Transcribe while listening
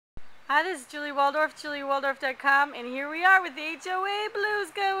Hi, this is Julie Waldorf, juliewaldorf.com, and here we are with the HOA Blues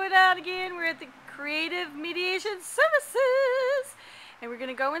going on again. We're at the Creative Mediation Services, and we're going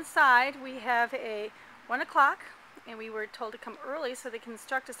to go inside. We have a 1 o'clock, and we were told to come early so they can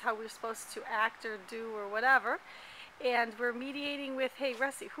instruct us how we're supposed to act or do or whatever. And we're mediating with, hey,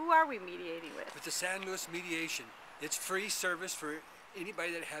 Rusty, who are we mediating with? With the San Luis Mediation. It's free service for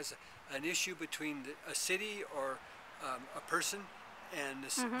anybody that has an issue between a city or a person, and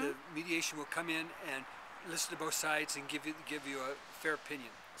the mediation will come in and listen to both sides and give you a fair opinion.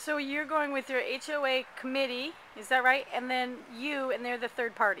 So you're going with your HOA committee, is that right? And then you, and they're the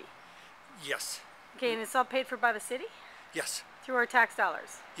third party? Yes. Okay, and it's all paid for by the city? Yes. Through our tax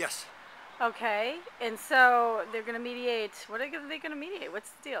dollars? Yes. Okay, and so they're going to mediate. What are they going to mediate? What's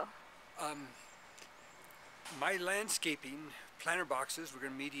the deal? My landscaping planter boxes, we're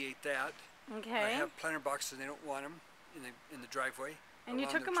going to mediate that. Okay. I have planter boxes, they don't want them in the driveway. And you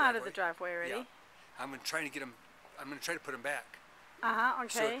took them out of the driveway already? Yeah. I'm going to try to get them. I'm going to try to put them back. Okay.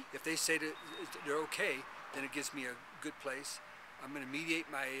 So if they say that they're okay, then it gives me a good place. I'm going to mediate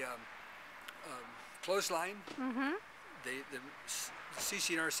my clothesline. The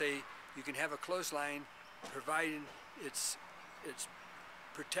CCNR say you can have a clothesline, providing it's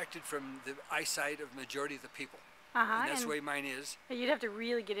protected from the eyesight of majority of the people. And that's the way mine is. You'd have to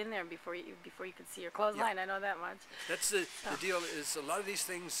really get in there before you could see your clothesline. I know that much. That's the deal. Is a lot of these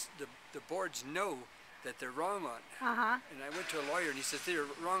things the boards know that they're wrong on. And I went to a lawyer and he said they're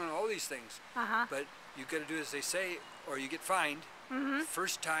wrong on all these things. But you got to do as they say, or you get fined.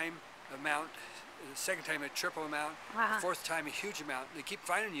 First time amount, the second time a triple amount, fourth time a huge amount. They keep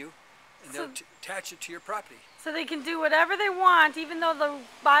fining you, and they'll attach it to your property. So they can do whatever they want, even though the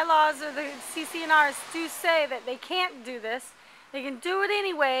bylaws or the CCNRs do say that they can't do this. They can do it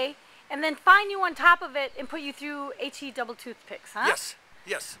anyway, and then fine you on top of it and put you through HE double toothpicks, huh? Yes,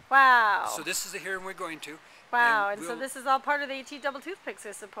 yes. Wow. So this is the hearing we're going to. Wow, and so this is all part of the HE double toothpicks,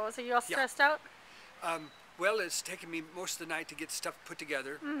 I suppose. Are you all stressed out? Well, it's taken me most of the night to get stuff put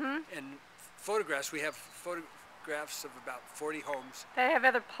together, and photographs. We have photographs of about 40 homes. They have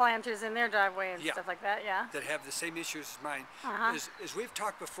other planters in their driveway and stuff like that, yeah? That have the same issues as mine. As we've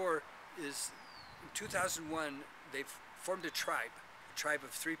talked before, is in 2001, they formed a tribe of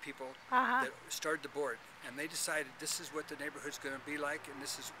 3 people that started the board. And they decided this is what the neighborhood's going to be like, and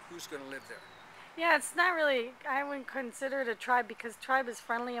this is who's going to live there. Yeah, it's not really, I wouldn't consider it a tribe because tribe is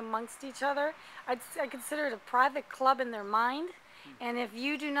friendly amongst each other. I consider it a private club in their mind. And if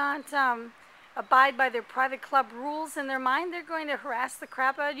you do not abide by their private club rules in their mind, they're going to harass the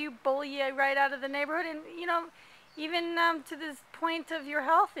crap out of you, bully you right out of the neighborhood, and you know, even to this point of your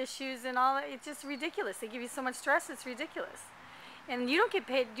health issues and all that. It's just ridiculous. They give you so much stress, it's ridiculous. And you don't get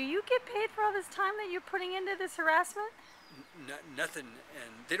paid. Do you get paid for all this time that you're putting into this harassment? Nothing,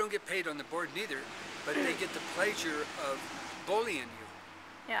 and they don't get paid on the board neither, but they get the pleasure of bullying you.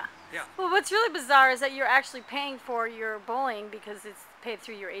 Yeah. Yeah. Well, what's really bizarre is that you're actually paying for your bullying because it's paid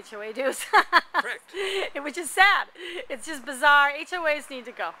through your HOA dues. Correct. Which is sad. It's just bizarre. HOAs need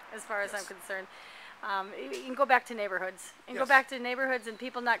to go, as far as I'm concerned. You can go back to neighborhoods. And go back to neighborhoods and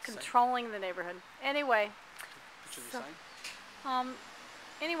people not controlling the neighborhood. Anyway.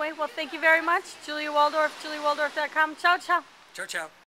 Anyway, well, thank you very much. Julia Waldorf, juliewaldorf.com. Ciao, ciao. Ciao, ciao.